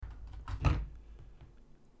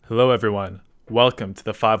Hello, everyone. Welcome to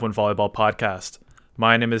the 5-1 Volleyball Podcast.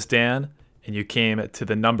 My name is Dan, and you came to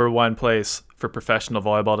the number one place for professional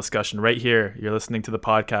volleyball discussion right here. You're listening to the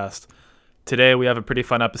podcast. Today, we have a pretty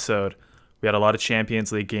fun episode. We had a lot of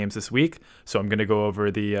Champions League games this week, so I'm going to go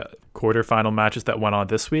over the quarterfinal matches that went on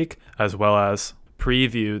this week, as well as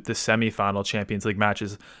preview the semifinal Champions League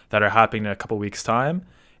matches that are happening in a couple weeks' time.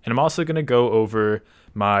 And I'm also going to go over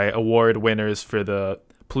my award winners for the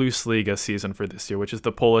Plus Liga season for this year, which is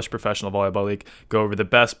the Polish Professional Volleyball League. Go over the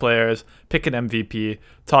best players, pick an MVP,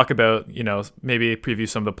 talk about, maybe preview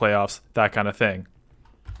some of the playoffs, that kind of thing.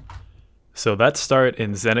 So let's start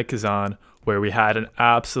in Zenit Kazan, where we had an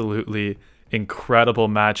absolutely incredible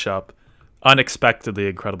matchup. Unexpectedly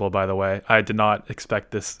incredible, by the way. I did not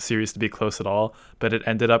expect this series to be close at all, but it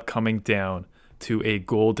ended up coming down to a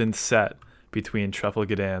golden set between Trefl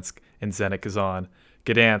Gdansk and Zenit Kazan.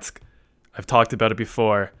 Gdansk, I've talked about it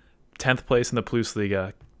before, 10th place in the Plus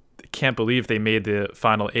Liga. I can't believe they made the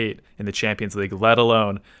final 8 in the Champions League, let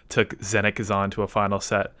alone took Zenit Kazan to a final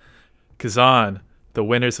set. Kazan, the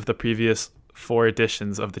winners of the previous 4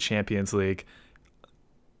 editions of the Champions League,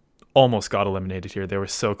 almost got eliminated here. They were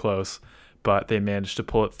so close, but they managed to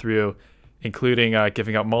pull it through, including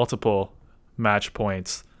giving up multiple match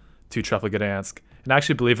points to Trefl Gdansk. And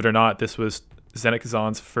actually, believe it or not, this was Zenit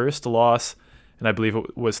Kazan's first loss, and I believe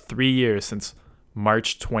it was 3 years since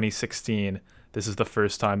March 2016. This is the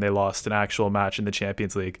first time they lost an actual match in the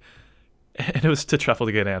Champions League. And it was to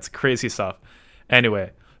Trefl Gdansk. Crazy stuff.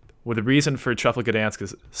 Anyway, the reason for Trefl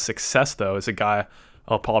Gdansk's success, though, is a guy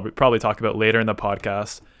I'll probably talk about later in the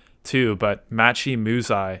podcast, too. But Maciej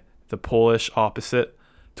Muzaj, the Polish opposite,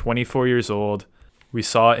 24 years old. We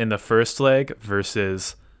saw in the first leg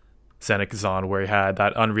versus Zenit Kazan, where he had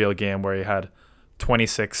that unreal game where he had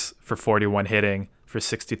 26 for 41 hitting for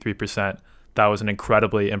 63%. That was an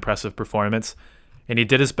incredibly impressive performance. And he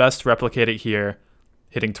did his best to replicate it here,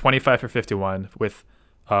 hitting 25 for 51 with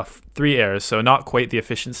 3 errors. So not quite the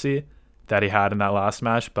efficiency that he had in that last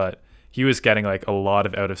match, but he was getting like a lot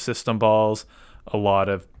of out-of-system balls, a lot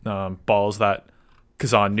of balls that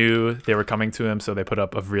Kazan knew they were coming to him, so they put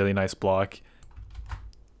up a really nice block.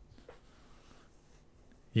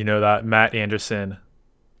 You know that Matt Anderson,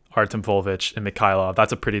 Artem Volvic, and Mikhailov,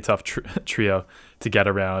 that's a pretty tough trio to get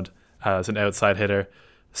around as an outside hitter.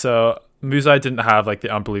 So Muzaj didn't have like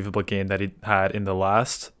the unbelievable game that he had in the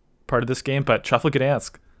last part of this game, but Trefl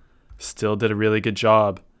Gdansk still did a really good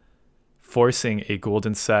job forcing a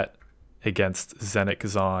golden set against Zenit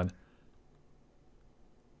Kazan,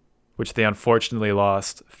 which they unfortunately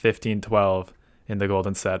lost 15-12 in the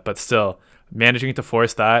golden set, but still managing to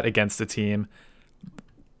force that against a team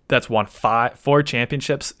that's won 4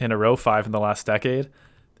 championships in a row, 5 in the last decade.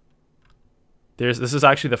 This is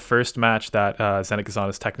actually the first match that Zenit Kazan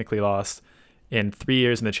has technically lost in 3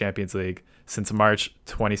 years in the Champions League since March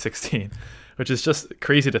 2016, which is just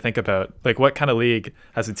crazy to think about. Like, what kind of league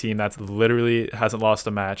has a team that's literally hasn't lost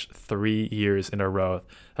a match 3 years in a row?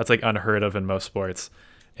 That's like unheard of in most sports.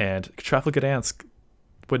 And Trefl Gdansk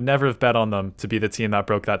would never have bet on them to be the team that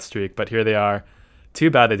broke that streak, but here they are. Too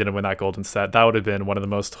bad they didn't win that golden set. That would have been one of the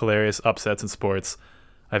most hilarious upsets in sports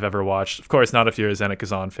I've ever watched. Of course, not if you're a Zenit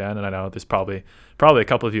Kazan fan, and I know there's probably a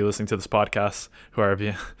couple of you listening to this podcast who are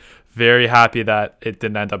very happy that it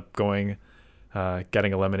didn't end up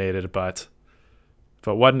getting eliminated. But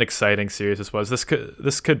what an exciting series this was. This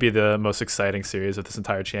could be the most exciting series of this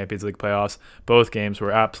entire Champions League playoffs. Both games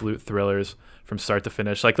were absolute thrillers from start to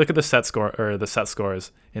finish. Like, look at the set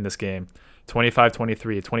scores in this game.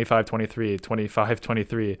 25-23, 25-23,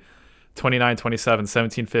 25-23, 29-27,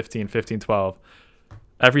 17-15, 15-12.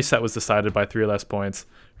 Every set was decided by 3 or less points.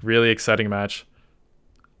 Really exciting match.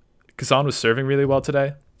 Kazan was serving really well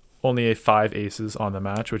today. Only 5 aces on the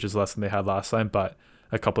match, which is less than they had last time, but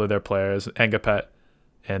a couple of their players, Engapet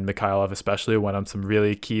and Mikhailov especially, went on some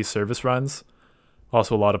really key service runs.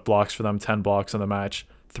 Also a lot of blocks for them, 10 blocks on the match,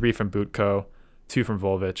 3 from Butko, 2 from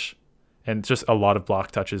Volvic, and just a lot of block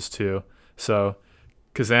touches too. So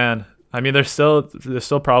Kazan, I mean, they're still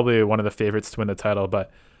probably one of the favorites to win the title, but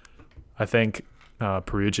I think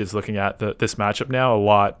Perugia is looking at this matchup now a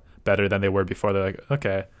lot better than they were before. They're like,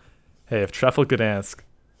 okay, hey, if Trefl Gdansk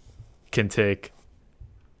can take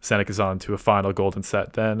Zenit Kazan to a final golden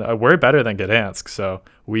set, then we're better than Gdansk, so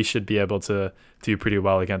we should be able to do pretty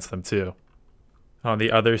well against them too. On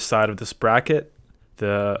the other side of this bracket,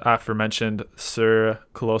 the aforementioned Sir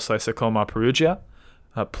Kolosai Sakoma Perugia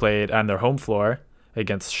played on their home floor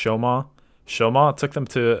against Shoma. Shoma took them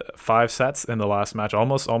to 5 sets in the last match,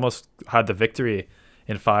 almost had the victory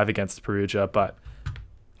in 5 against Perugia, but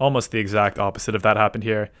almost the exact opposite of that happened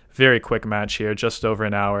here. Very quick match here, just over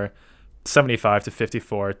an hour.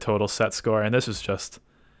 75-54 total set score, and this was just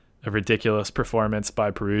a ridiculous performance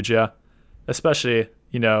by Perugia, especially,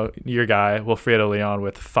 your guy Wilfredo Leon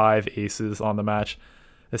with 5 aces on the match.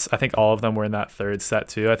 I think all of them were in that third set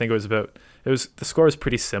too. I think the score was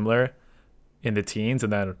pretty similar in the teens,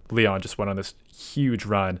 and then Leon just went on this huge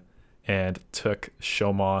run and took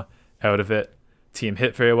Chaumont out of it. Team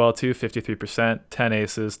hit very well too, 53%, 10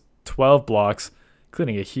 aces, 12 blocks,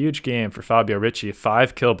 including a huge game for Fabio Ricci,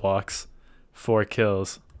 5 kill blocks, 4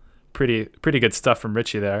 kills. Pretty good stuff from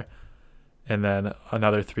Ricci there. And then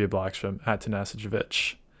another 3 blocks from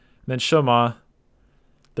Atanasijevic. And then Chaumont,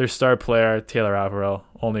 their star player, Taylor Averill,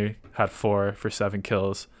 only had 4 for 7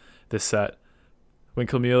 kills this set.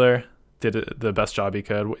 Winkelmuller did the best job he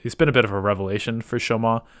could. He's been a bit of a revelation for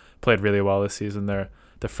Chaumont. Played really well this season. They're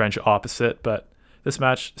the French opposite. But this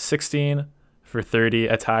match, 16 for 30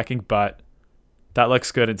 attacking, but that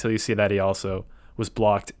looks good until you see that he also was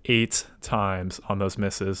blocked 8 times on those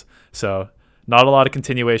misses. So not a lot of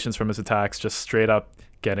continuations from his attacks, just straight up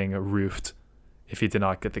getting roofed if he did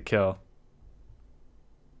not get the kill.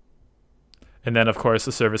 And then, of course,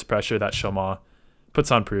 the service pressure that Chaumont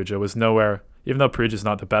puts on Perugia was nowhere. Even though Perugia is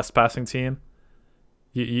not the best passing team,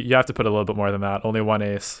 you have to put a little bit more than that. Only 1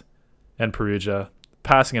 ace, and Perugia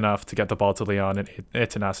passing enough to get the ball to Leon and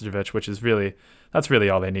Atanasijevic, which is that's really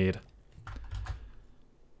all they need.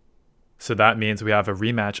 So that means we have a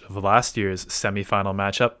rematch of last year's semifinal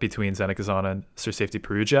matchup between Zenit Kazan and Sir Safety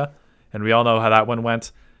Perugia. And we all know how that one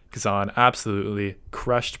went. Kazan absolutely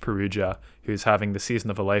crushed Perugia, who's having the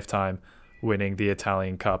season of a lifetime, winning the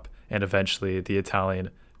Italian Cup and eventually the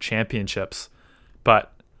Italian Championships.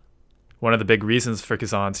 But one of the big reasons for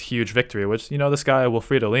Kazan's huge victory, which, this guy,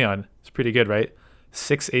 Wilfredo Leon, is pretty good, right?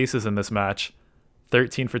 6 aces in this match,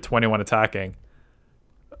 13 for 21 attacking.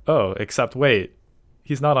 Oh, except wait.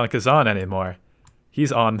 He's not on Kazan anymore.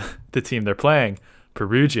 He's on the team they're playing,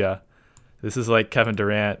 Perugia. This is like Kevin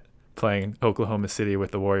Durant playing Oklahoma City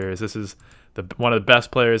with the Warriors. This is one of the best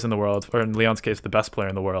players in the world, or in Leon's case, the best player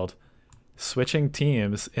in the world, switching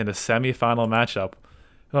teams in a semifinal matchup.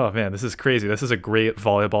 Oh man, this is crazy. This is a great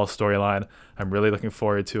volleyball storyline. I'm really looking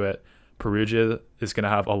forward to it. Perugia is going to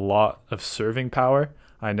have a lot of serving power.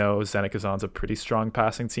 I know Zenit Kazan's a pretty strong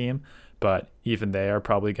passing team, but even they are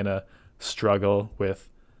probably going to struggle with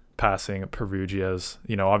passing Perugia's.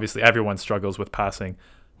 Obviously everyone struggles with passing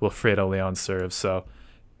Wilfredo Leon serves, so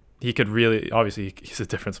he could really, obviously he's a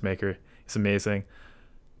difference maker. He's amazing.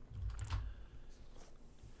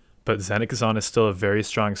 But Zenit Kazan is still a very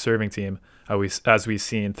strong serving team, as we've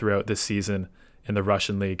seen throughout this season in the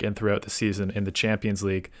Russian League and throughout the season in the Champions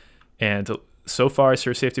League. And so far,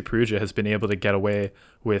 Sir Safety Perugia has been able to get away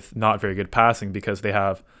with not very good passing because they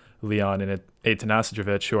have Leon and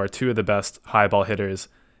Atanasijevic, who are 2 of the best high ball hitters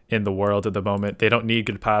in the world at the moment. They don't need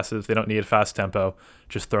good passes. They don't need fast tempo.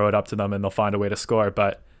 Just throw it up to them and they'll find a way to score.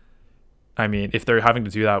 But, I mean, if they're having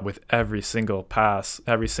to do that with every single pass,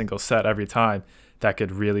 every single set, every time, that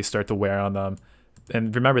could really start to wear on them.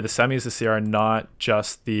 And remember, the semis this year are not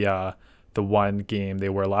just the one game they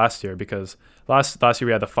were last year, because last year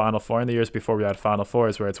we had the Final Four, and the years before we had Final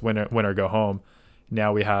Fours where it's winner go home.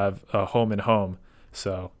 Now we have a home and home.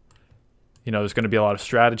 So, there's going to be a lot of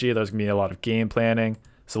strategy. There's going to be a lot of game planning.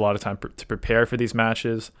 There's a lot of time to prepare for these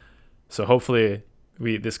matches. So hopefully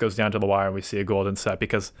this goes down to the wire and we see a golden set,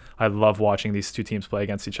 because I love watching these 2 teams play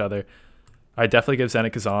against each other. I definitely give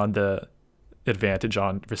Zenit Kazan the advantage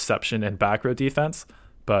on reception and back row defense,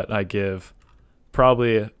 but I give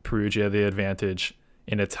probably Perugia the advantage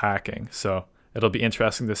in attacking. So it'll be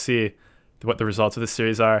interesting to see what the results of this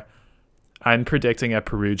series are. I'm predicting a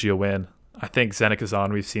Perugia win. I think Zenit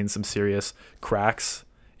Kazan, we've seen some serious cracks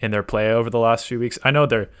in their play over the last few weeks. I know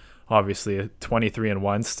they're obviously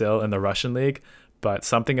 23-1 still in the Russian League, but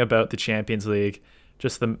something about the Champions League,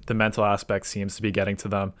 just the mental aspect seems to be getting to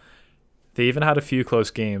them. They even had a few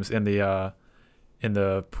close games in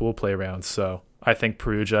the pool play rounds. So I think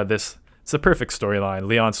Perugia, it's a perfect storyline.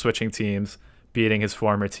 Leon switching teams, beating his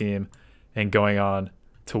former team, and going on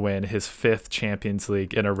to win his 5th Champions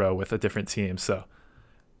League in a row with a different team. So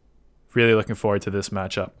really looking forward to this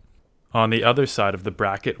matchup. On the other side of the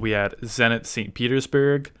bracket, we had Zenit St.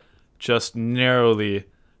 Petersburg just narrowly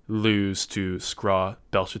lose to Skra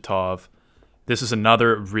Belchatov. This is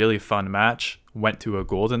another really fun match. Went to a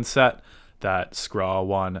golden set that Skra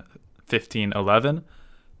won 15-11.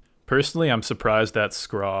 Personally, I'm surprised that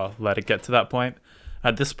Skra let it get to that point.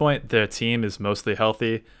 At this point, their team is mostly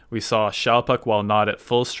healthy. We saw Shalpuk, while not at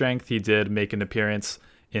full strength, he did make an appearance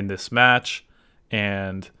in this match.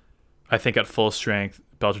 And I think at full strength,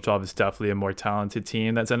 Belchatov is definitely a more talented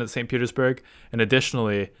team than Zenit St. Petersburg. And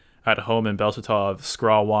additionally, at home in Belchatov,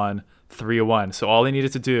 Skra won 3-1. So all they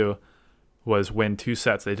needed to do was win 2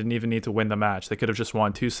 sets. They didn't even need to win the match. They could have just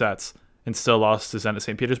won 2 sets and still lost to Zenit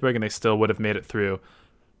St. Petersburg, and they still would have made it through.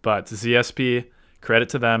 But ZSP, credit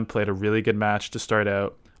to them, played a really good match to start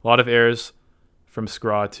out. A lot of errors from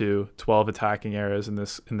Skra too, 12 attacking errors in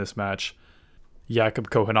this match. Jakub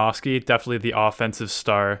Kochanowski, definitely the offensive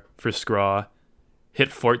star for Skra.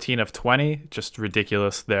 Hit 14 of 20, just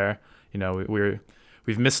ridiculous there. You know,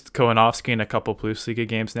 we've missed Kochanowski in a couple Plusliga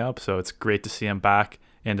games now, so it's great to see him back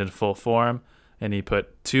and in full form. And he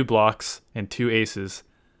put 2 blocks and 2 aces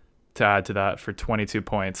to add to that for 22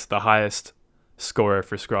 points, the highest scorer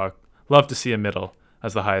for Skra. Love to see a middle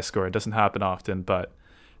as the highest scorer. It doesn't happen often, but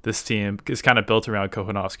this team is kind of built around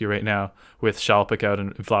Kochanowski right now with Shalpik out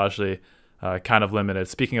and Vlažlý kind of limited.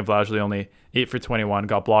 Speaking of Vlažlý, only 8 for 21,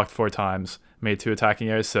 got blocked 4 times, made 2 attacking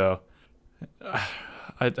errors. So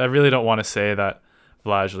I really don't want to say that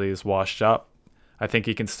Vlažlý is washed up. I think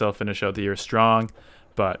he can still finish out the year strong,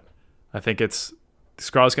 but I think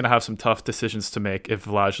Skra's going to have some tough decisions to make if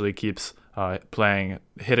Vlažlý keeps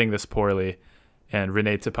hitting this poorly, and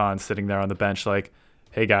Rene Tipan sitting there on the bench like,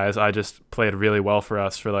 hey guys, I just played really well for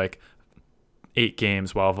us for like 8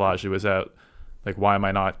 games while Vlažlý was out. Like, why am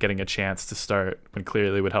I not getting a chance to start when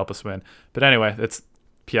clearly would help us win? But anyway, it's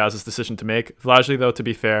Piazza's decision to make. Vlažlý, though, to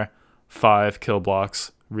be fair, 5 kill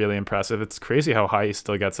blocks, really impressive. It's crazy how high he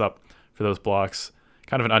still gets up for those blocks.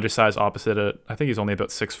 Kind of an undersized opposite. I think he's only about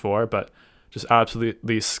 6'4", but just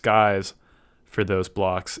absolutely skies for those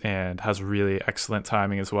blocks and has really excellent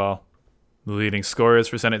timing as well. The leading scorers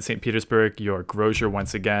for Zenit St. Petersburg, your Grosjean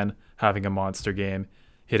once again having a monster game,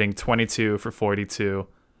 hitting 22 for 42.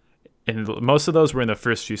 And most of those were in the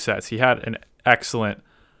first few sets. He had an excellent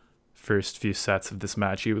first few sets of this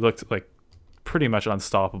match. He looked like pretty much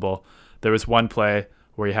unstoppable. There was one play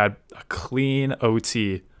where he had a clean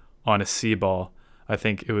OT on a C ball. I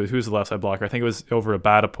think it was, who's the left side blocker? I think it was over a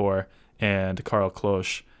Batapor and Karl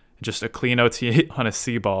Klosch. Just a clean OT on a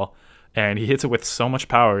C ball. And he hits it with so much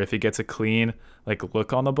power. If he gets a clean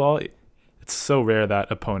look on the ball, it's so rare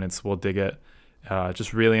that opponents will dig it.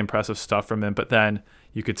 Just really impressive stuff from him. But then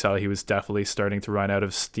you could tell he was definitely starting to run out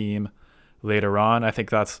of steam later on. I think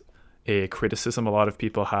that's a criticism a lot of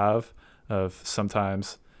people have of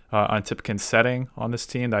sometimes Antipkin's setting on this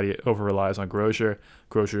team, that he over-relies on Grosjean.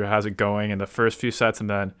 Grosjean has it going in the first few sets, and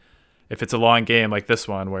then if it's a long game like this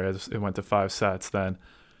one where it went to 5 sets, then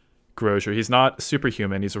Grosjean, he's not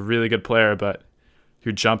superhuman. He's a really good player, but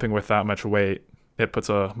you're jumping with that much weight. It puts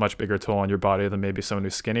a much bigger toll on your body than maybe someone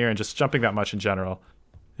who's skinnier, and just jumping that much in general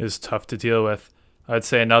is tough to deal with. I'd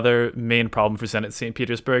say another main problem for Zenit St.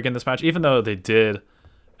 Petersburg in this match, even though they did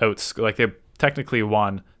they technically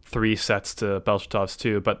won 3 sets to Belchatov's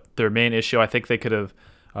 2, but their main issue, I think they could have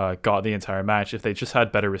got the entire match if they just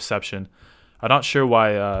had better reception. I'm not sure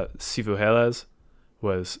why Cifuentes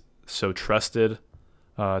was so trusted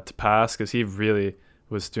to pass, because he really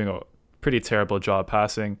was doing a pretty terrible job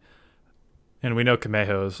passing. And we know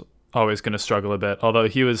Camejo's always going to struggle a bit, although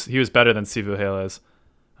he was better than Cifuentes,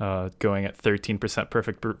 going at 13%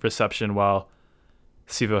 perfect reception, while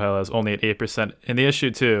Cifuentes only at 8%. And the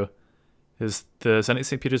issue too is the Zenit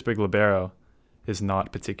St. Petersburg libero is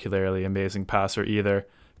not particularly amazing passer either.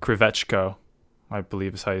 Krivechko, I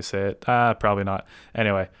believe is how you say it. Probably not.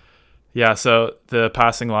 Anyway, yeah, so the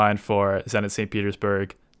passing line for Zenit St.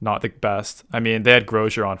 Petersburg, not the best. I mean, they had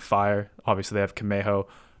Grosjean on fire. Obviously, they have Camejo,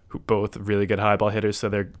 who both really good high ball hitters, so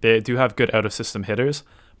they do have good out-of-system hitters,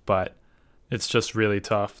 but it's just really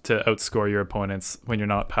tough to outscore your opponents when you're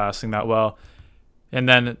not passing that well. And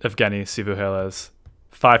then Evgeny Cifuentes,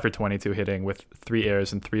 5 for 22 hitting with 3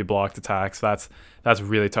 errors and 3 blocked attacks. That's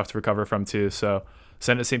really tough to recover from too. So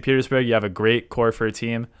Zenit St. Petersburg, you have a great core for a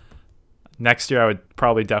team. Next year, I would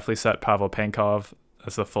probably definitely set Pavel Pankov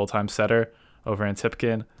as the full-time setter over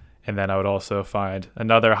Antipkin. And then I would also find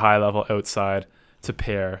another high-level outside to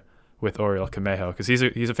pair with Oriol Camejo, because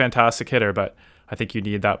he's a fantastic hitter, but I think you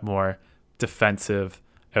need that more defensive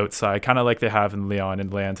outside, kind of like they have in Leon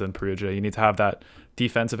and Lanza and Perugia. You need to have that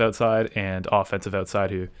defensive outside and offensive outside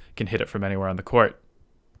who can hit it from anywhere on the court.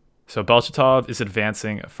 So Belchatov is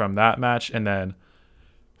advancing from that match, and then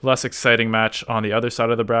less exciting match on the other side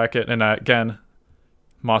of the bracket. And again,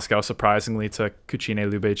 Moscow surprisingly took Kuchine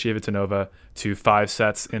Lube Civitanova to 5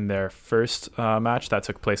 sets in their first match that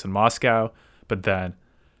took place in Moscow. But then,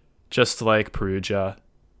 just like Perugia,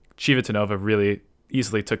 Civitanova really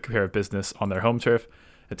easily took care of business on their home turf.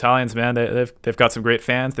 Italians, man, they've got some great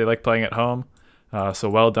fans. They like playing at home. So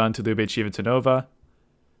well done to Lube Civitanova.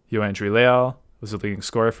 Ioandrei Leal was the leading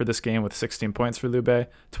scorer for this game with 16 points for Lube,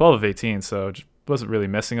 12 of 18, so just wasn't really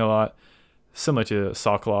missing a lot. Similar to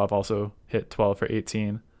Sokolov, also hit 12 for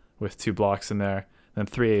 18 with 2 blocks in there, and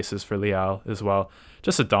 3 aces for Leal as well.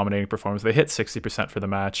 Just a dominating performance. They hit 60% for the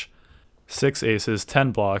match. 6 aces,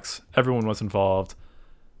 10 blocks. Everyone was involved.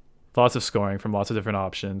 Lots of scoring from lots of different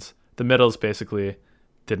options. The middles basically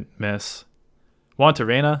didn't miss. Juan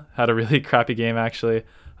Torreira had a really crappy game, actually.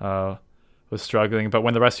 Was struggling, but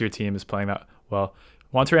when the rest of your team is playing that well,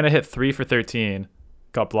 Juan Torreira hit 3 for 13,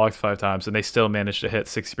 got blocked 5 times, and they still managed to hit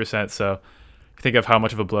 60%. So think of how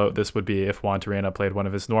much of a blow this would be if Juan Torreira played one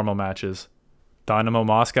of his normal matches. Dynamo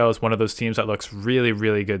Moscow is one of those teams that looks really,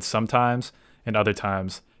 really good sometimes, and other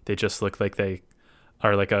times they just look like they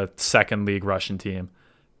are like a second league Russian team.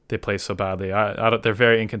 They play so badly. They're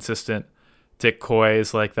very inconsistent. Dick Coy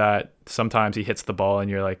is like that. Sometimes he hits the ball and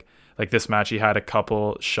you're like this match, he had a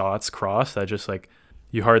couple shots crossed that just like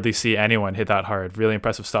you hardly see anyone hit that hard. Really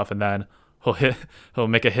impressive stuff. And then he'll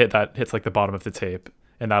make a hit that hits like the bottom of the tape,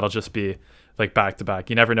 and that'll just be like back to back.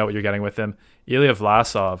 You never know what you're getting with him. Ilya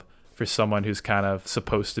Vlasov, for someone who's kind of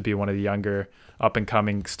supposed to be one of the younger up and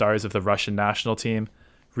coming stars of the Russian national team,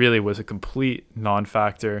 really was a complete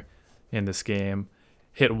non-factor in this game.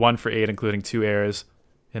 Hit 1 for 8, including 2 errors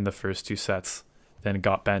in the first 2 sets, then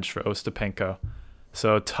got benched for Ostapenko.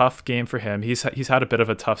 So tough game for him. He's had a bit of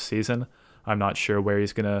a tough season. I'm not sure where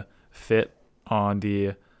he's going to fit on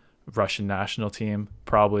the Russian national team.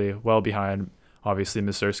 Probably well behind, obviously,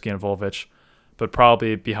 Muserski and Volvic, but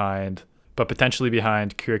potentially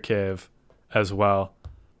behind Kurkev as well.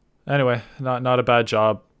 Anyway, not a bad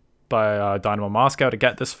job by Dynamo Moscow to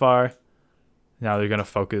get this far. Now they're going to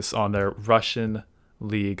focus on their Russian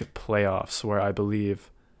League playoffs, where I believe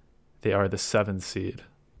they are the 7th seed.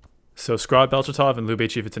 So Skra Belchatov and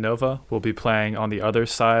Lubej Ivitanova will be playing on the other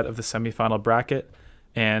side of the semifinal bracket,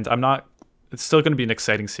 and it's still going to be an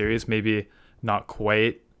exciting series, maybe not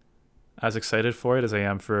quite as excited for it as I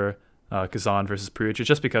am for Kazan versus Perugia,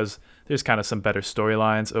 just because there's kind of some better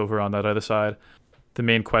storylines over on that other side. The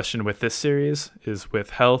main question with this series is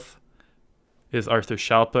with health. Is Arthur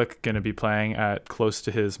Shalpuk going to be playing at close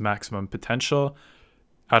to his maximum potential?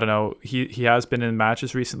 I don't know. He has been in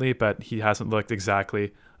matches recently, but he hasn't looked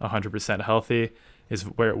exactly 100% healthy.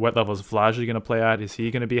 What level is Vlasic going to play at? Is he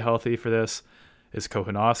going to be healthy for this? Is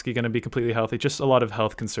Kohanovsky going to be completely healthy? Just a lot of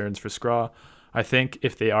health concerns for Skra. I think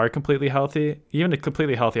if they are completely healthy,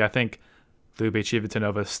 I think Lubej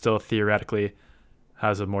Ivitanova still theoretically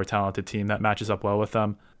has a more talented team that matches up well with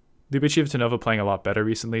them. Lubej Ivitanova playing a lot better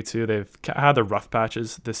recently too. They've had the rough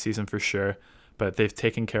patches this season for sure, but they've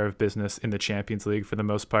taken care of business in the Champions League for the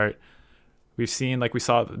most part. We've seen, like we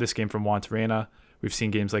saw this game from Juan Torreira, we've seen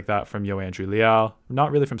games like that from Yoandrew Leal,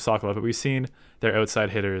 not really from Sokolov, but we've seen their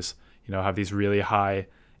outside hitters, have these really high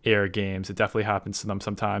air games. It definitely happens to them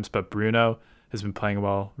sometimes, but Bruno has been playing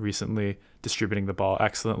well recently, distributing the ball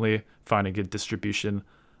excellently, finding good distribution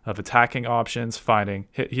of attacking options,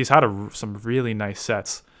 he's had some really nice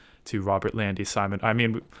sets to Robert Landy, Simon. I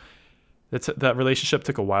mean, that relationship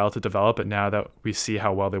took a while to develop, but now that we see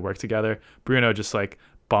how well they work together, Bruno just like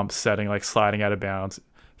bump setting, like sliding out of bounds.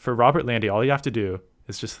 For Robert Landy, all you have to do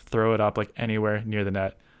is just throw it up like anywhere near the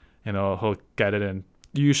net, and he'll get it in.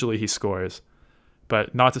 Usually he scores.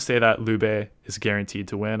 But not to say that Lube is guaranteed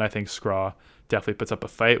to win. I think Skra definitely puts up a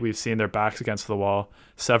fight. We've seen their backs against the wall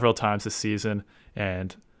several times this season,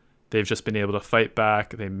 and they've just been able to fight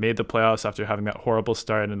back. They made the playoffs after having that horrible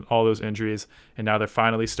start and all those injuries, and now they're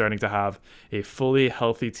finally starting to have a fully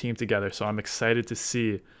healthy team together. So I'm excited to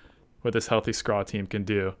see what this healthy Skra team can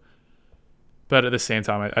do. But at the same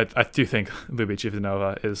time, I do think Lubej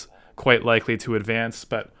Ivitanova is quite likely to advance,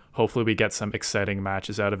 but hopefully we get some exciting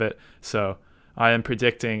matches out of it. So I am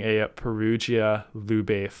predicting a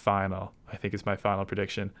Perugia-Lube final, I think is my final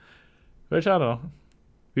prediction, which I don't know.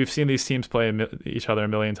 We've seen these teams play each other a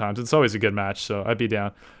million times. It's always a good match, so I'd be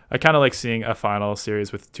down. I kind of like seeing a final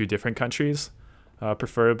series with 2 different countries,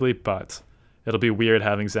 preferably, but it'll be weird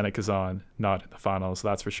having Zenit Kazan not in the finals,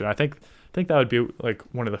 that's for sure. I think that would be like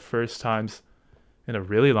one of the first times in a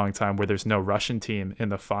really long time where there's no Russian team in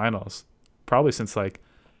the finals, probably since like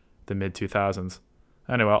the mid-2000s.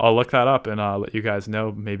 Anyway, I'll look that up and I'll let you guys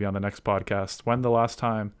know maybe on the next podcast when the last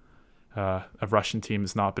time a Russian team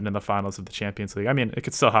has not been in the finals of the Champions League. I mean, it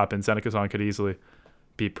could still happen. Zenit Kazan could easily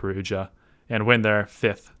beat Perugia and win their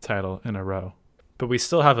 5th title in a row. But we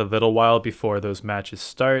still have a little while before those matches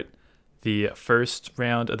start. The first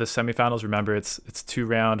round of the semifinals, remember, it's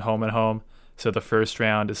 2-round home and home. So the first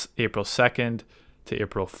round is April 2nd to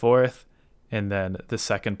April 4th, and then the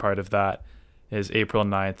second part of that is April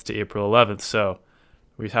 9th to April 11th. So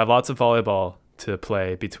we have lots of volleyball to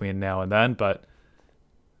play between now and then, but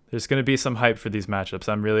there's going to be some hype for these matchups.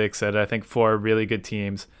 I'm really excited. I think 4 really good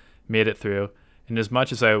teams made it through, And as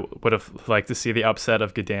much as I would have liked to see the upset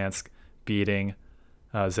of Gdansk beating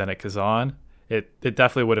Zenit Kazan, it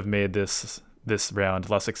definitely would have made this round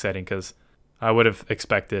less exciting because I would have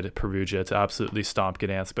expected Perugia to absolutely stomp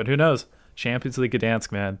Gdansk. But who knows? Champions League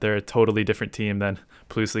Gdansk, man, they're a totally different team than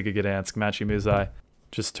Plus Liga Gdansk. Maciej Muzaj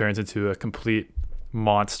just turns into a complete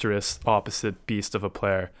monstrous opposite beast of a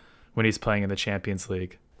player when he's playing in the Champions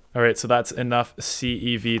League. All right, so that's enough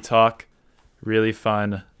CEV talk. Really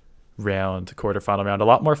fun round, quarterfinal round. A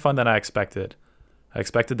lot more fun than I expected. I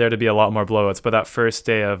expected there to be a lot more blowouts, but that first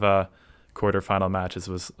day of quarterfinal matches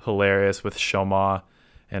was hilarious with Shoma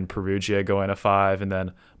and Perugia going to 5, and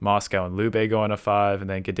then Moscow and Lube going to 5, and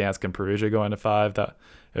then Gdansk and Perugia going to 5.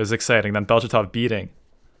 It was exciting. Then Belchatov beating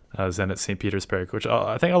Zenit St. Petersburg, which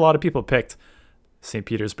I think a lot of people picked St.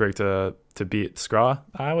 Petersburg to beat Skra.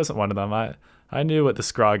 I wasn't one of them. I knew what the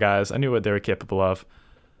Skra guys, I knew what they were capable of.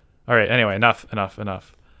 All right, anyway, enough.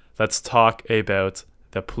 Let's talk about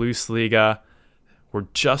the Plus Liga. We're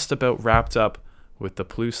just about wrapped up with the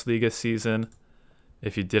Plus Liga season.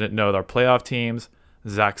 If you didn't know our playoff teams,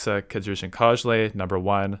 Zaksa Kazrzyń-Koźle, number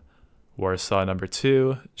 1, Warsaw, number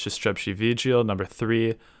 2, Jastrzębski Vigil, number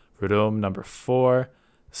 3, Radom, number 4,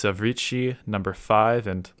 Zawrzycie, number 5,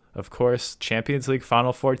 and of course, Champions League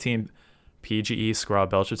Final Four team PGE Skra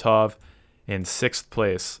Belchatov in 6th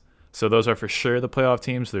place. So those are for sure the playoff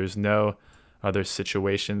teams. There's no other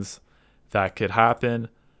situations that could happen.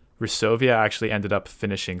 Resovia actually ended up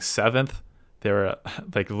finishing 7th. They were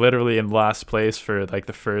like literally in last place for like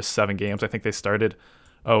the first 7 games. I think they started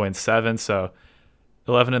 0-7. So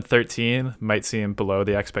 11-13 might seem below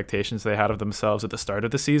the expectations they had of themselves at the start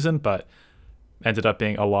of the season, but ended up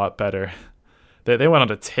being a lot better. They went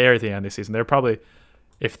on a tear at the end of the season. They're probably,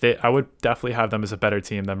 I would definitely have them as a better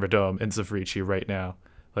team than Radom and Zawrzycie right now.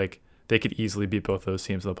 Like, they could easily beat both those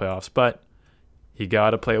teams in the playoffs, but you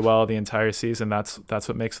got to play well the entire season. That's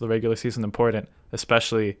what makes the regular season important,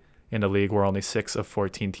 especially in a league where only 6 of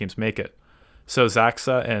 14 teams make it. So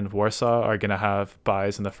Zaksa and Warsaw are going to have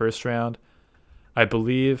buys in the first round. I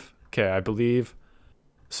believe Zawrzycie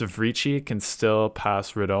can still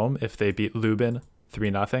pass Radom if they beat Lubin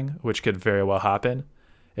 3-0, which could very well happen.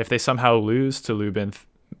 If they somehow lose to Lubin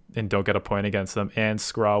and don't get a point against them, and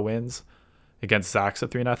Skra wins against Zaksa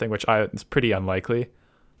 3-0, which is pretty unlikely,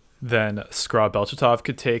 then Skra Belchatov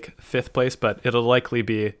could take 5th place, but it'll likely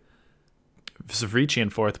be Zawrzycie in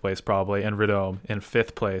 4th place probably, and Radom in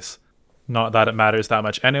 5th place. Not that it matters that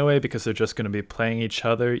much anyway, because they're just going to be playing each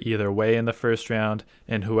other either way in the first round,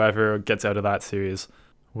 and whoever gets out of that series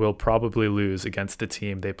will probably lose against the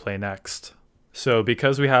team they play next. So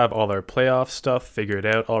because we have all our playoff stuff figured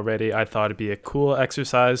out already, I thought it'd be a cool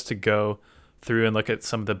exercise to go through and look at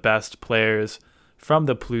some of the best players from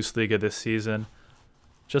the Plus Liga this season.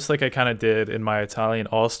 Just like I kind of did in my Italian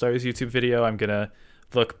All-Stars YouTube video, I'm going to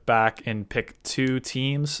look back and pick 2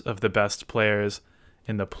 teams of the best players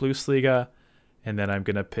in the Plus Liga, and then I'm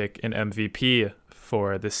going to pick an MVP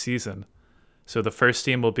for this season. So the first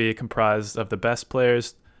team will be comprised of the best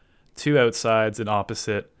players, 2 outsides, an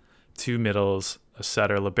opposite, 2 middles, a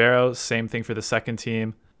setter, libero. Same thing for the second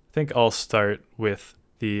team. I think I'll start with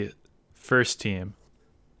the first team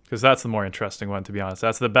because that's the more interesting one, to be honest.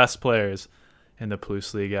 That's the best players in the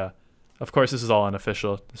Plus Liga. Of course, this is all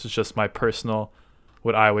unofficial. This is just my personal,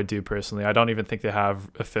 what I would do personally. I don't even think they have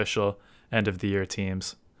official end of the year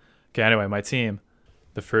teams. Okay, anyway, my team.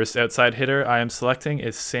 The first outside hitter I am selecting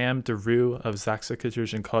is Sam Daru of Zaksa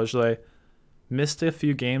Kazrzyń-Koźle. Missed a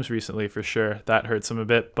few games recently for sure. That hurts him a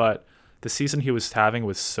bit, but the season he was having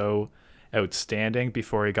was so outstanding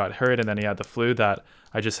before he got hurt and then he had the flu that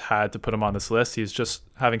I just had to put him on this list. He's just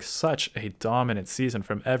having such a dominant season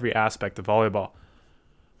from every aspect of volleyball.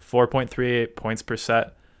 4.38 points per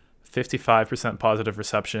set, 55% positive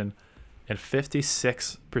reception, and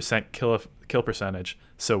 56% kill percentage.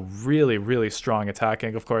 So really, really strong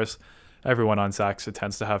attacking. Of course, everyone on Zaksa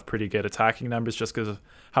tends to have pretty good attacking numbers just because of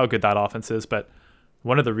how good that offense is. But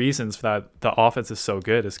one of the reasons that the offense is so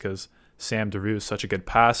good is because Sam Daru is such a good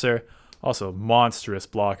passer, also monstrous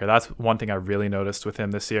blocker. That's one thing I really noticed with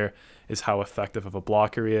him this year is how effective of a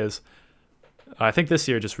blocker he is. I think this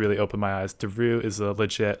year just really opened my eyes. Daru is a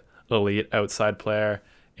legit elite outside player,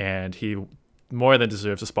 and he more than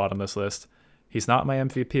deserves a spot on this list. He's not my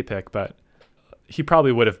MVP pick, but he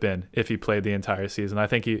probably would have been if he played the entire season. I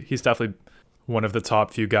think he's definitely one of the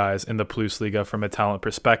top few guys in the Plus Liga from a talent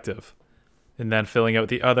perspective. And then filling out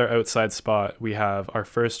the other outside spot, we have our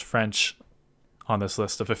first French on this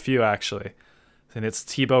list of a few, actually. And it's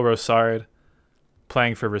Thibaut Rossard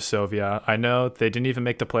playing for Resovia. I know they didn't even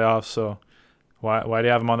make the playoffs, so why do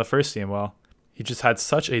you have him on the first team? Well, he just had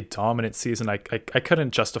such a dominant season. I couldn't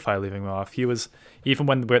justify leaving him off. He was, even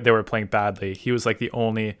when they were playing badly, he was like the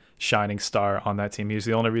only shining star on that team. He was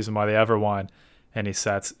the only reason why they ever won any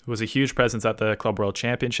sets. It was a huge presence at the Club World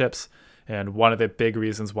Championships, and one of the big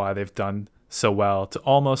reasons why they've done so well to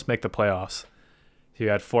almost make the playoffs. He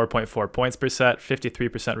had 4.4 points per set,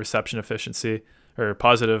 53% reception efficiency, or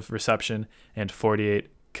positive reception, and 48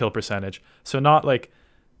 kill percentage. So not like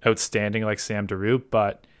outstanding like Sam Darube,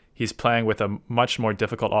 but he's playing with a much more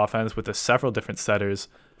difficult offense with several different setters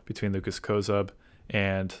between Lucas Kozub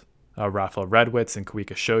and Rafael Redwitz and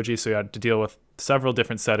Kuika Shoji. So he had to deal with several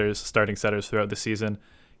different starting setters throughout the season.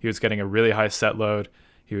 He was getting a really high set load.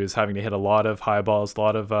 He was having to hit a lot of high balls, a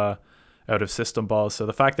lot of out of system balls. So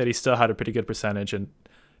the fact that he still had a pretty good percentage, and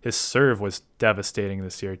his serve was devastating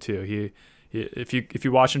this year too. If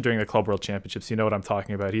you watch him during the Club World Championships, you know what I'm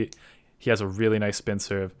talking about. He has a really nice spin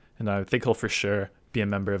serve, and I think he'll for sure be a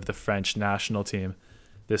member of the French national team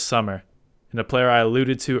this summer. And a player I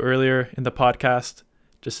alluded to earlier in the podcast,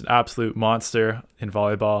 just an absolute monster in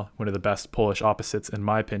volleyball, one of the best Polish opposites in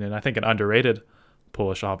my opinion. I think an underrated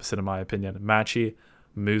Polish opposite in my opinion. Maciej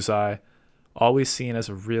Muzaj, always seen as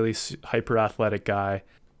a really hyper athletic guy,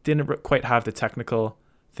 didn't quite have the technical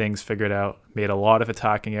things figured out, made a lot of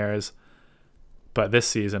attacking errors, but this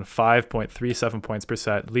season 5.37 points per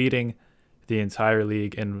set, leading the entire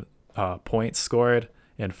league in points scored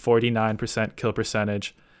and 49% kill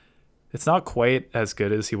percentage. It's not quite as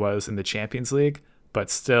good as he was in the Champions League, but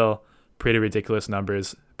still pretty ridiculous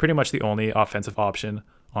numbers. Pretty much the only offensive option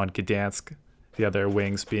on Gdansk, the other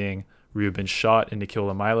wings being Ruben Schott and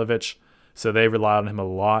Nikola Milovic. So they relied on him a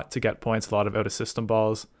lot to get points, a lot of out-of-system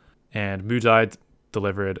balls. And Muzaj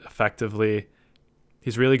delivered effectively.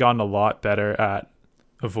 He's really gotten a lot better at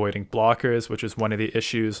avoiding blockers, which is one of the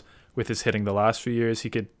issues with his hitting the last few years. He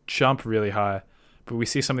could jump really high, but we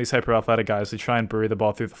see some of these hyper-athletic guys, they try and bury the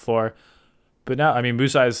ball through the floor. But now, I mean,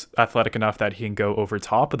 Muzaj is athletic enough that he can go over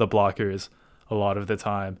top of the blockers a lot of the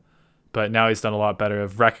time. But now he's done a lot better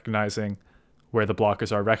of recognizing where the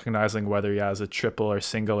blockers are, recognizing whether he has a triple or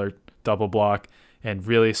single or double block, and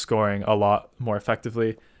really scoring a lot more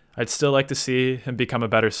effectively. I'd still like to see him become a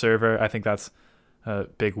better server. I think that's a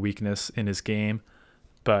big weakness in his game.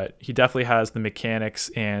 But he definitely has the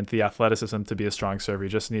mechanics and the athleticism to be a strong server. He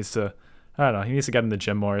just needs to, I don't know, he needs to get in the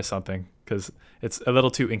gym more or something, because it's a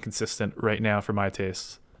little too inconsistent right now for my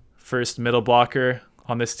tastes. First middle blocker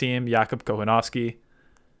on this team, Jakub Kochanowski.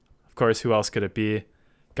 Of course, who else could it be?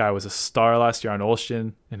 Guy was a star last year on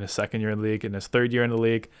Olsztyn, in his second year in the league, in his third year in the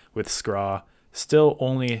league with Skra. Still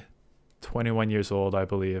only 21 years old, I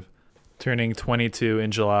believe. Turning 22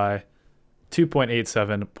 in July.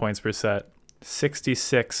 2.87 points per set,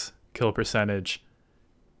 66 kill percentage,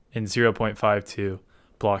 and 0.52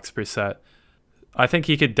 blocks per set. I think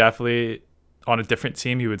he could definitely, on a different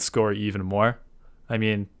team, he would score even more. I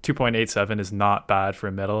mean, 2.87 is not bad for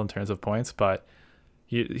a middle in terms of points, but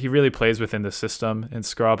he really plays within the system in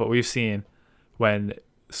Skra. But we've seen when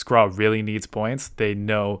Skra really needs points, they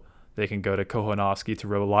know they can go to Kochanowski to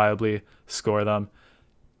reliably score them.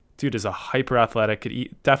 Dude is a hyper athletic,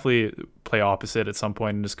 could definitely play opposite at some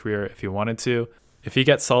point in his career if he wanted to. If he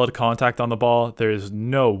gets solid contact on the ball, there's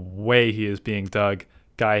no way he is being dug.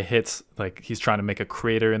 Guy hits like he's trying to make a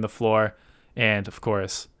crater in the floor. And of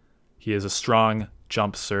course, he is a strong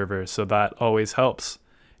jump server, so that always helps.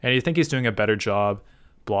 And you think he's doing a better job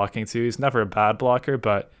blocking too. He's never a bad blocker,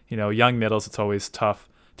 but you know, young middles, it's always tough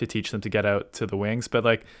to teach them to get out to the wings. But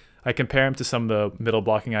like, I compare him to some of the middle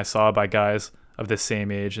blocking I saw by guys of the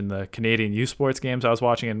same age in the Canadian U Sports games I was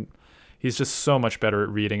watching, and he's just so much better at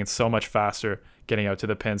reading and so much faster getting out to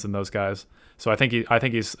the pins than those guys. So I think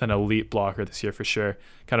he's an elite blocker this year for sure.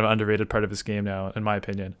 Kind of an underrated part of his game now, in my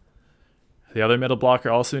opinion. The other middle blocker,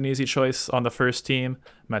 also an easy choice on the first team,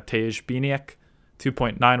 Matej Biniak,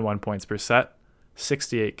 2.91 points per set,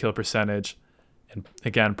 68 kill percentage, and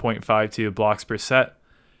again 0.52 blocks per set.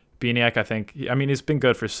 Biniak, he's been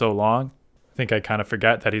good for so long. I think I kind of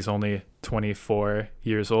forget that he's only 24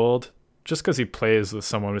 years old, just because he plays with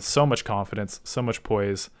someone with so much confidence, so much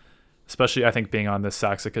poise, especially I think being on the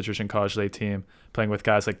Saxa Kędzierzyn team, playing with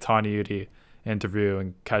guys like Taniuti and Daru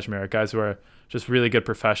and Kazimierz, guys who are just really good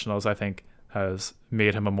professionals, I think has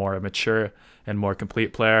made him a more mature and more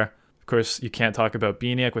complete player. Of course, you can't talk about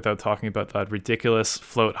Biniak without talking about that ridiculous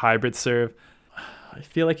float hybrid serve. I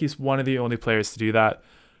feel like he's one of the only players to do that,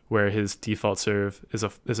 where his default serve is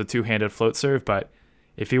a two-handed float serve, but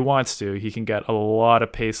if he wants to, he can get a lot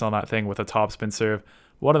of pace on that thing with a topspin serve.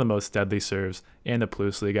 One of the most deadly serves in the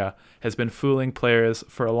Plusliga. Has been fooling players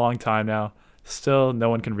for a long time now. Still, no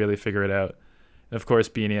one can really figure it out. And of course,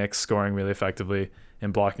 Biniak scoring really effectively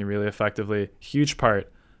and blocking really effectively. Huge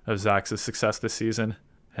part of Zaxa's success this season.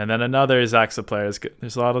 And then another Zaxa player.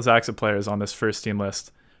 There's a lot of Zaxa players on this first team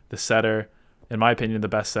list. The setter, in my opinion, the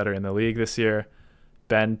best setter in the league this year,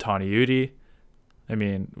 Ben Taniuti. I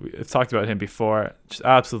mean, we've talked about him before. Just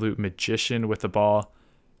absolute magician with the ball.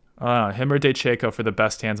 Him or Decheko for the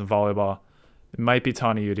best hands in volleyball. It might be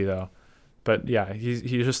Taniuti though. But yeah,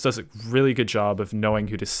 he just does a really good job of knowing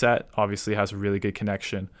who to set. Obviously has a really good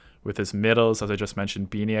connection with his middles. As I just mentioned,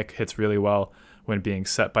 Bieniek hits really well when being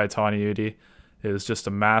set by Taniuti. Is just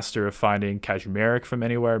a master of finding Kaczmarek from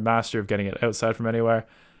anywhere, master of getting it outside from anywhere.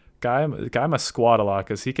 Guy must squat a lot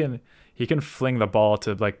because he can fling the ball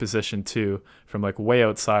to like position 2 from like way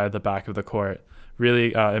outside the back of the court.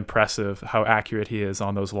 Really impressive how accurate he is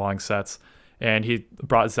on those long sets. And he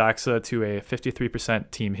brought Zaxa to a 53%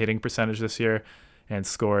 team hitting percentage this year and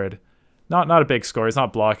scored not a big score. He's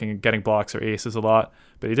not getting blocks or aces a lot,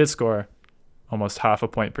 but he did score almost half a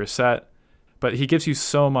point per set. But he gives you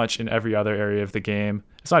so much in every other area of the game.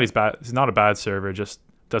 He's not a bad server, just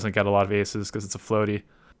doesn't get a lot of aces because it's a floaty.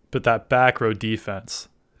 But that back row defense,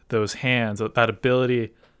 those hands, that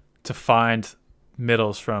ability to find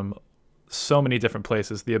middles from so many different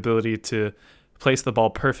places, the ability to place the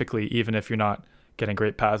ball perfectly even if you're not getting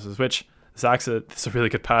great passes, which Zaxa is a really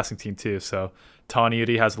good passing team too. So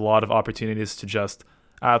Taniuti has a lot of opportunities to just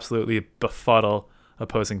absolutely befuddle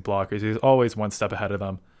opposing blockers. He's always one step ahead of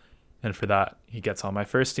them. And for that, he gets on my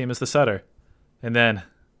first team as the setter. And then,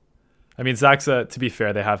 I mean, Zaxa, to be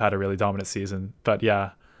fair, they have had a really dominant season. But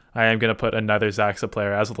yeah, I am going to put another Zaxa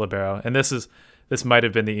player as a libero. And this might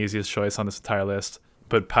have been the easiest choice on this entire list.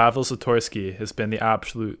 But Pavel Zatorsky has been the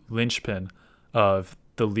absolute linchpin of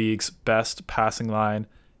the league's best passing line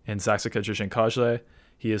in Zaksika Dzierżonię.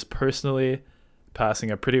 He is personally passing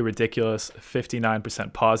a pretty ridiculous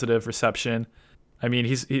 59% positive reception. I mean,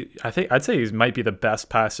 I'd say he might be the best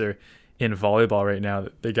passer in volleyball right now.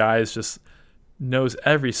 The guy just knows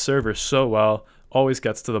every server so well, always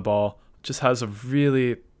gets to the ball, just has a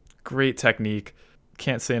really great technique.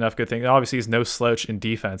 Can't say enough good things. Obviously, he's no slouch in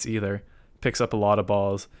defense either. Picks up a lot of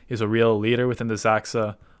balls. He's a real leader within the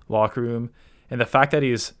Zaxa locker room. And the fact that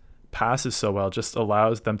he's passes so well just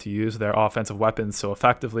allows them to use their offensive weapons so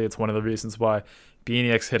effectively. It's one of the reasons why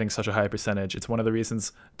Bieniek's hitting such a high percentage. It's one of the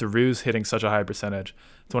reasons Daru's hitting such a high percentage.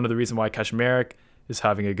 It's one of the reasons why Kaczmarek is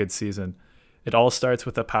having a good season. It all starts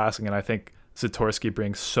with the passing, and I think Zatorsky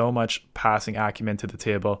brings so much passing acumen to the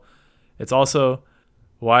table. It's also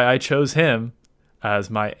why I chose him as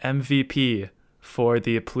my MVP for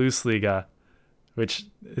the Plusliga, which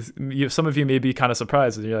is, some of you may be kind of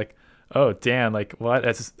surprised. And you're like, oh, Dan, like what?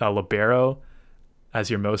 As a libero as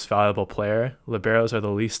your most valuable player? Liberos are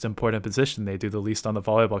the least important position. They do the least on the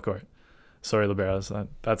volleyball court. Sorry, liberos.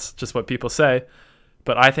 That's just what people say.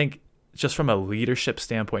 But I think just from a leadership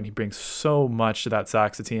standpoint, he brings so much to that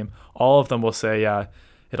Zaxa team. All of them will say, yeah,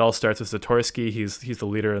 it all starts with Zatorsky. He's the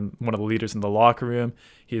leader and one of the leaders in the locker room.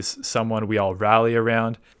 He's someone we all rally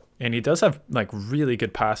around. And he does have like really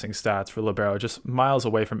good passing stats for libero, just miles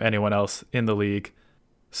away from anyone else in the league.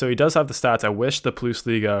 So he does have the stats. I wish the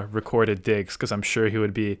Plusliga recorded digs because I'm sure he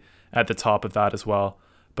would be at the top of that as well.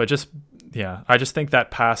 But I just think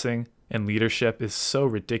that passing and leadership is so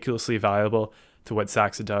ridiculously valuable to what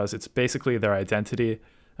Zaxa does. It's basically their identity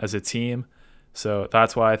as a team. So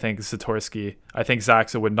that's why I think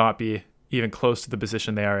Zaxa would not be even close to the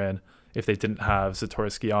position they are in if they didn't have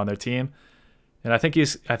Zatorsky on their team. And I think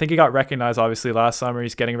he got recognized obviously last summer.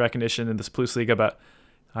 He's getting recognition in this Plusliga, but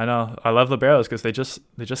I know I love liberos because they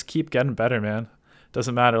just keep getting better, man.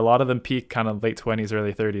 Doesn't matter. A lot of them peak kind of late 20s,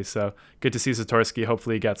 early 30s. So good to see Zatorsky.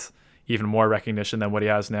 Hopefully he gets even more recognition than what he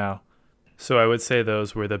has now. So I would say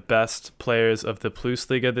those were the best players of the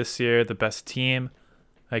Plusliga this year, the best team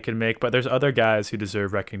I could make. But there's other guys who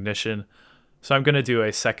deserve recognition. So I'm going to do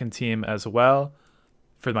a second team as well.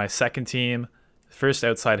 For my second team, first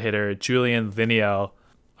outside hitter, Julien Liniel.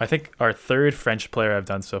 I think our third French player I've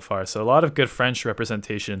done so far. So a lot of good French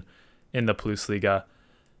representation in the Plusliga.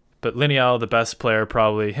 But Liniel, the best player,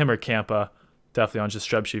 probably him or Kampa, definitely on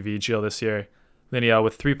Jastrzębski VGL this year. Liniel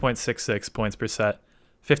with 3.66 points per set,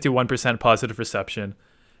 51% positive reception,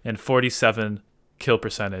 and 47 kill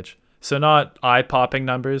percentage. So not eye-popping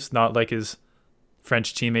numbers, not like his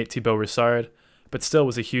French teammate Thibaut Rissard, but still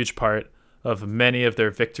was a huge part of many of their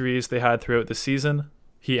victories they had throughout the season.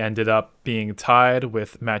 He ended up being tied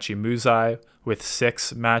with Maciej Muzaj with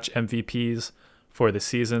 6 match MVPs for the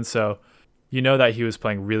season. So you know that he was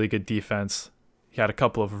playing really good defense. He had a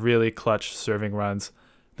couple of really clutch serving runs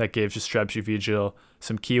that gave Jastrzębski VGL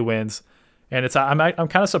some key wins. And I'm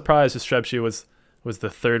kind of surprised Jastrzębski was the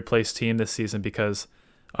third place team this season because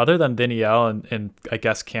Other than Danielle and I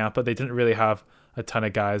guess Campa, they didn't really have a ton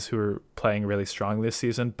of guys who were playing really strong this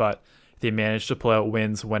season, but they managed to pull out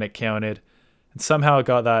wins when it counted and somehow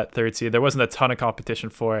got that third seed. There wasn't a ton of competition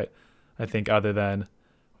for it, I think, other than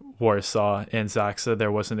Warsaw and Zaksa.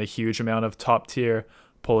 There wasn't a huge amount of top tier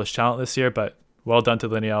Polish talent this year, but well done to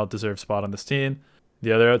Lineal, deserved spot on this team.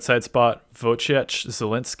 The other outside spot, Wojciech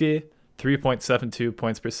Zielinski, 3.72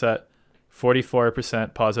 points per set,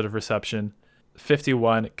 44% positive reception,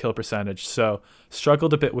 51 kill percentage. So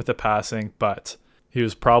struggled a bit with the passing, but he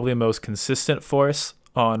was probably the most consistent force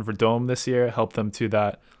on Radom this year, helped them to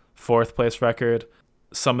that fourth place record.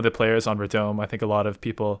 Some of the players on Radom, I think a lot of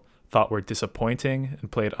people thought were disappointing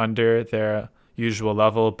and played under their usual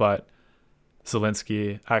level, but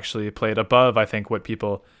Zielinski actually played above, I think, what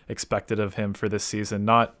people expected of him for this season.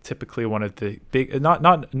 Not typically one of the big, not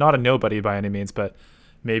a nobody by any means, but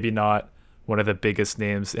maybe not one of the biggest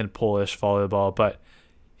names in Polish volleyball. But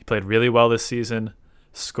he played really well this season,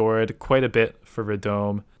 scored quite a bit for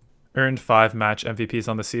Radom, earned 5 match MVPs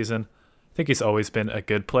on the season. I think he's always been a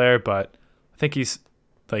good player, but I think he's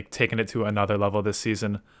taken it to another level this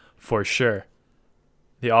season for sure.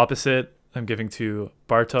 The opposite I'm giving to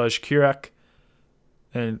Bartosz Kurek.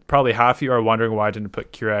 And probably half of you are wondering why I didn't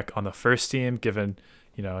put Kurek on the first team, given,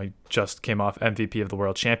 he just came off MVP of the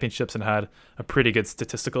World Championships and had a pretty good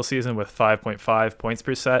statistical season with 5.5 points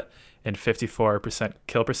per set and 54%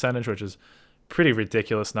 kill percentage, which is pretty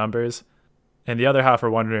ridiculous numbers. And the other half are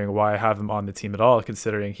wondering why I have him on the team at all,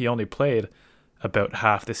 considering he only played about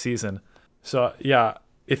half the season. So yeah,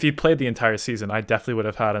 if he played the entire season, I definitely would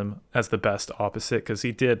have had him as the best opposite, because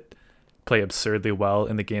he did play absurdly well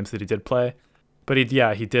in the games that he did play. But he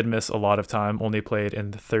did miss a lot of time, only played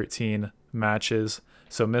in 13 matches,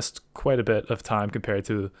 so missed quite a bit of time compared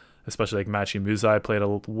to especially Maciej Muzaj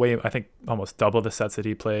played I think almost double the sets that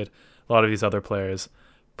he played. A lot of these other players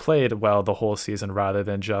played well the whole season rather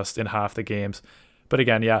than just in half the games. But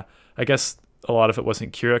again, I guess a lot of it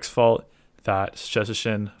wasn't Kurek's fault that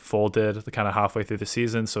Szczecin folded kind of halfway through the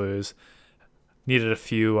season, so it needed a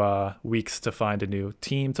few weeks to find a new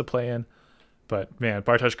team to play in. But man,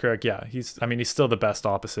 Bartosz Kurek, he's still the best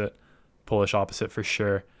Polish opposite for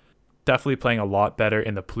sure. Definitely playing a lot better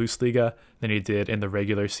in the Plus Liga than he did in the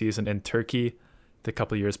regular season in Turkey the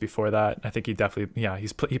couple of years before that. I think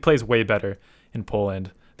he plays way better in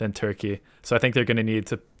Poland than Turkey. So I think they're going to need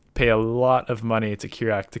to pay a lot of money to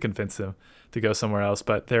Kurek to convince him to go somewhere else.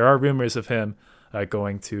 But there are rumors of him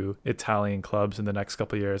going to Italian clubs in the next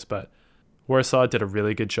couple of years. But Warsaw did a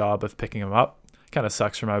really good job of picking him up. Kind of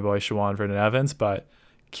sucks for my boy Siobhan Vernon Evans, but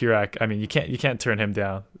Kurek, you can't turn him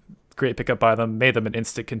down. Great pickup by them, made them an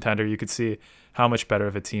instant contender. You could see how much better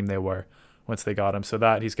of a team they were once they got him. So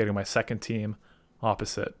that he's getting my second team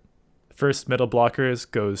opposite. First middle blockers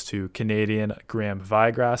goes to Canadian Graham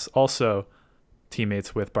Vigrass, also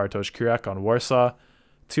teammates with Bartosz Kurek on Warsaw.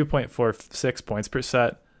 2.46 points per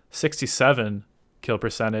set, 67 kill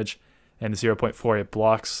percentage, and 0.48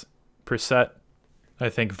 blocks per set. I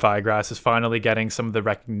think Vigrass is finally getting some of the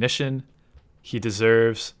recognition he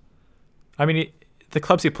deserves. The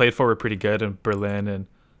clubs he played for were pretty good in Berlin and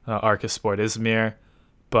Arca Sport Izmir,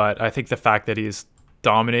 but I think the fact that he's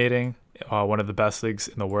dominating one of the best leagues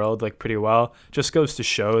in the world pretty well just goes to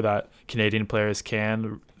show that Canadian players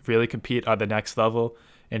can really compete at the next level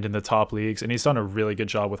and in the top leagues, and he's done a really good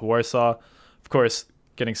job with Warsaw. Of course,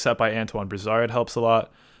 getting set by Antoine Broussard helps a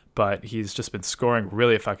lot, but he's just been scoring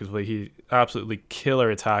really effectively. He absolutely killer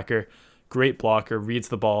attacker, great blocker, reads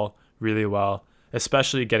the ball really well,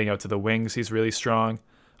 especially getting out to the wings. He's really strong,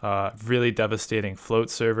 really devastating float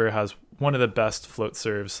server, has one of the best float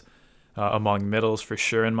serves among middles for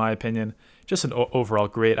sure, in my opinion. Just an overall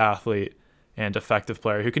great athlete and effective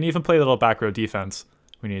player who can even play a little back row defense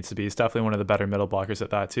when he needs to be. He's definitely one of the better middle blockers at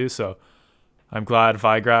that too. So I'm glad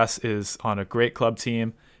Vigrass is on a great club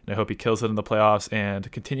team, and I hope he kills it in the playoffs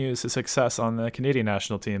and continues his success on the Canadian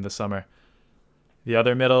national team this summer. The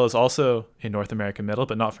other middle is also a North American middle,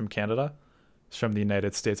 but not from Canada. It's from the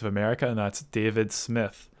United States of America, and that's David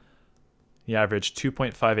Smith. He averaged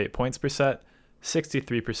 2.58 points per set,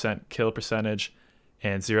 63% kill percentage,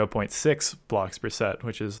 and 0.6 blocks per set,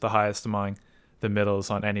 which is the highest among the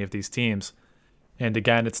middles on any of these teams. And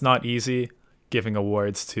again, it's not easy giving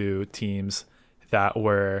awards to teams that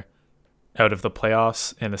were out of the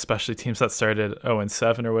playoffs, and especially teams that started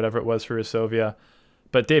 0-7 or whatever it was for Resovia.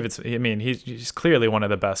 But he's clearly one of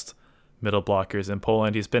the best middle blockers in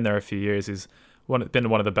Poland. He's been there a few years. He's been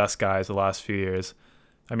one of the best guys the last few years.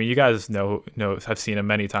 You guys know have seen him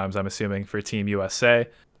many times, I'm assuming, for Team USA.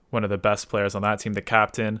 One of the best players on that team, the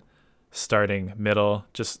captain, starting middle,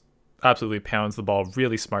 just absolutely pounds the ball.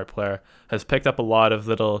 Really smart player. Has picked up a lot of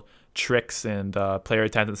little tricks and player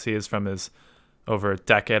tendencies from his over a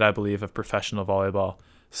decade, I believe, of professional volleyball.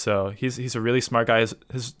 So he's a really smart guy.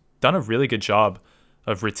 Has done a really good job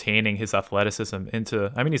of retaining his athleticism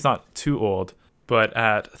into, I mean, he's not too old, but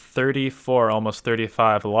at 34, almost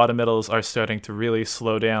 35, a lot of middles are starting to really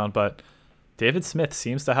slow down. But David Smith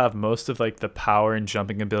seems to have most of like the power and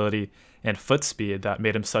jumping ability and foot speed that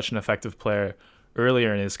made him such an effective player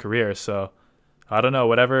earlier in his career. So I don't know,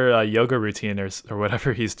 whatever yoga routine or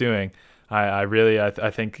whatever he's doing,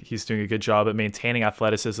 I think he's doing a good job at maintaining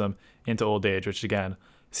athleticism into old age, which again,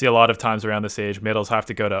 see a lot of times around this age, middles have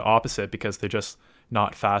to go to opposite because they're just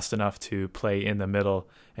not fast enough to play in the middle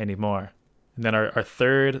anymore. And then our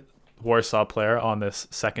third Warsaw player on this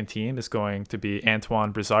second team is going to be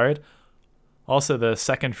Antoine Brizard, also the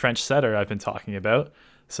second French setter I've been talking about.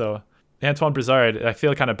 So Antoine Brizard, I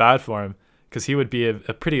feel kind of bad for him because he would be a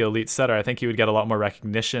pretty elite setter. I think he would get a lot more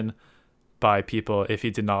recognition by people if he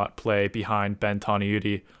did not play behind Ben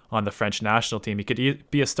Taniuti on the French national team. He could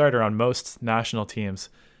be a starter on most national teams,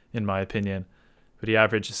 in my opinion. But he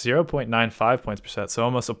averaged 0.95 points per set, so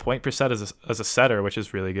almost a point per set as a setter, which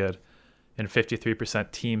is really good, and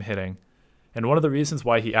 53% team hitting. And one of the reasons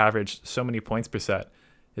why he averaged so many points per set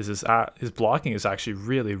is his blocking is actually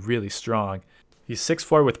really, really strong. He's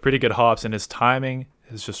 6'4" with pretty good hops, and his timing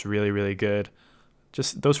is just really, really good.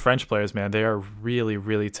 Just those French players, man, they are really,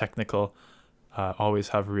 really technical. Always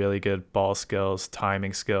have really good ball skills,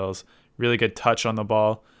 timing skills, really good touch on the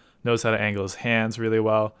ball, knows how to angle his hands really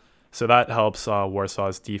well. So that helps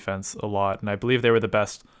Warsaw's defense a lot. And I believe they were the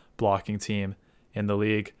best blocking team in the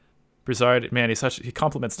league. Brizard, man, he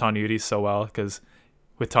complements Taniuti so well, because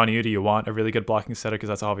with Taniuti you want a really good blocking setter because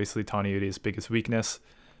that's obviously Taniuti's biggest weakness.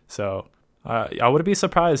 So I wouldn't be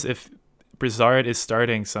surprised if Brizard is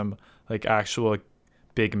starting some like actual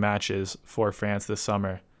big matches for France this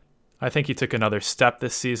summer. I think he took another step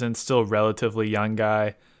this season, still a relatively young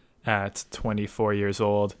guy at 24 years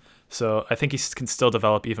old. So I think he can still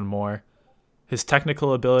develop even more. His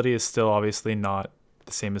technical ability is still obviously not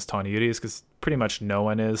the same as Taniuti's because pretty much no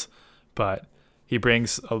one is, but he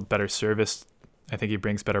brings a better service. I think he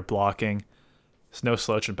brings better blocking. There's no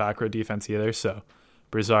slouch in back row defense either. So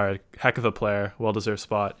Brizard, heck of a player, well-deserved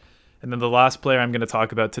spot. And then the last player I'm going to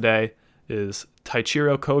talk about today is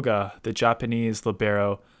Taichiro Koga, the Japanese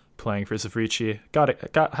libero playing for Zavrici.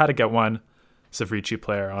 Had to get one Zavrici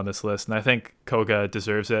player on this list, and I think Koga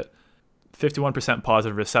deserves it. 51%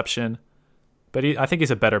 positive reception, but I think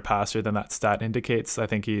he's a better passer than that stat indicates. I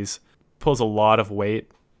think he's pulls a lot of weight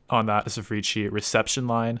on that Zavrici reception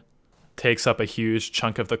line, takes up a huge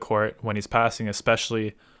chunk of the court when he's passing,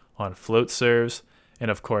 especially on float serves. And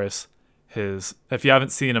of course, if you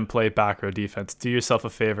haven't seen him play back row defense, do yourself a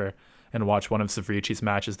favor and watch one of Zavrici's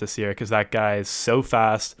matches this year, because that guy is so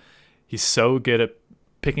fast. He's so good at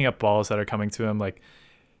picking up balls that are coming to him. Like,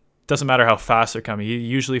 doesn't matter how fast they're coming, he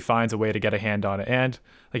usually finds a way to get a hand on it. And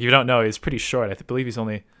like, if you don't know, he's pretty short. I believe he's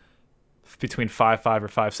only between 5'5" or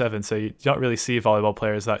 5'7", so you don't really see volleyball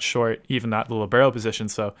players that short, even that the libero position.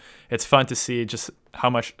 So it's fun to see just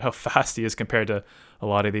how fast he is compared to a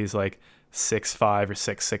lot of these like 6'5" or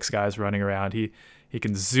 6'6" guys running around. He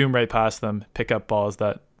can zoom right past them, pick up balls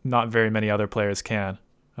that not very many other players can.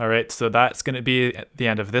 All right, so that's going to be the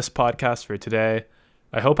end of this podcast for today.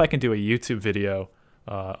 I hope I can do a YouTube video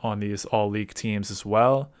on these all-league teams as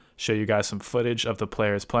well, show you guys some footage of the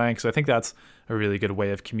players playing, because I think that's a really good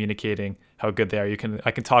way of communicating how good they are.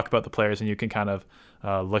 I can talk about the players, and you can kind of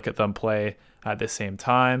look at them play at the same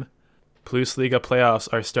time. Plus Liga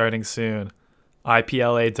playoffs are starting soon.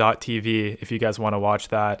 IPLA.tv, if you guys want to watch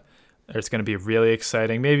that. It's going to be really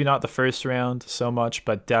exciting. Maybe not the first round so much,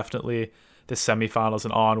 but definitely the semifinals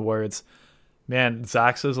and onwards. Man,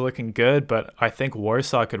 Zaxa's looking good, but I think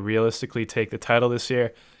Warsaw could realistically take the title this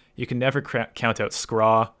year. You can never count out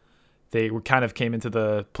Skra. They kind of came into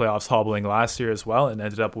the playoffs hobbling last year as well and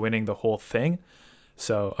ended up winning the whole thing.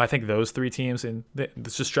 So I think those three teams, and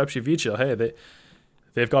it's just Strepsivicil, hey,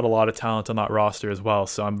 they've got a lot of talent on that roster as well.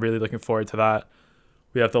 So I'm really looking forward to that.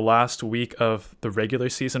 We have the last week of the regular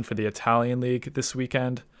season for the Italian League this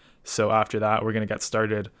weekend. So after that, we're going to get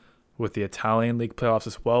started with the Italian League playoffs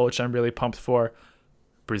as well, which I'm really pumped for.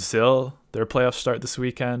 Brazil, their playoffs start this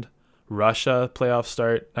weekend. Russia, playoffs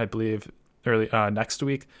start, I believe, early next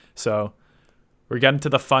week. So we're getting to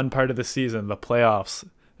the fun part of the season, the playoffs.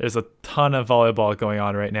 There's a ton of volleyball going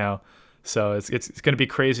on right now. So it's going to be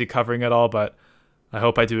crazy covering it all, but I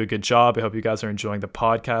hope I do a good job. I hope you guys are enjoying the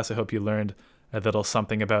podcast. I hope you learned a little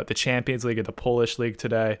something about the Champions League and the Polish League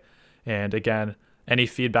today. And again, any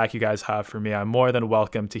feedback you guys have for me, I'm more than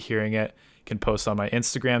welcome to hearing it. You can post on my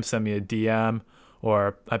Instagram, send me a DM,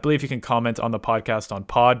 or I believe you can comment on the podcast on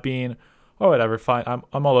Podbean or whatever.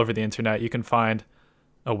 I'm all over the internet. You can find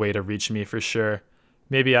a way to reach me for sure.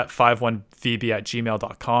 Maybe at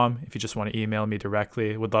 51vb@gmail.com if you just want to email me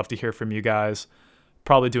directly. Would love to hear from you guys.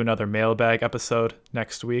 Probably do another mailbag episode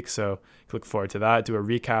next week, so look forward to that. Do a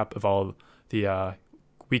recap of all the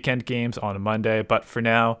weekend games on a Monday. But for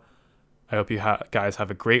now, I hope you guys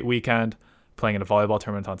have a great weekend. Playing in a volleyball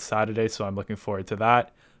tournament on Saturday, so I'm looking forward to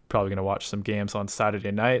that. Probably going to watch some games on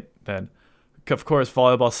Saturday night. Then, of course,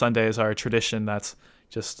 volleyball Sundays are a tradition that's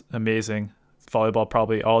just amazing. Volleyball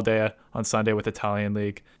probably all day on Sunday with Italian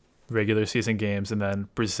League, regular season games, and then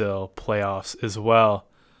Brazil playoffs as well.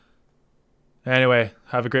 Anyway,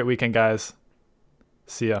 have a great weekend, guys.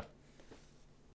 See ya.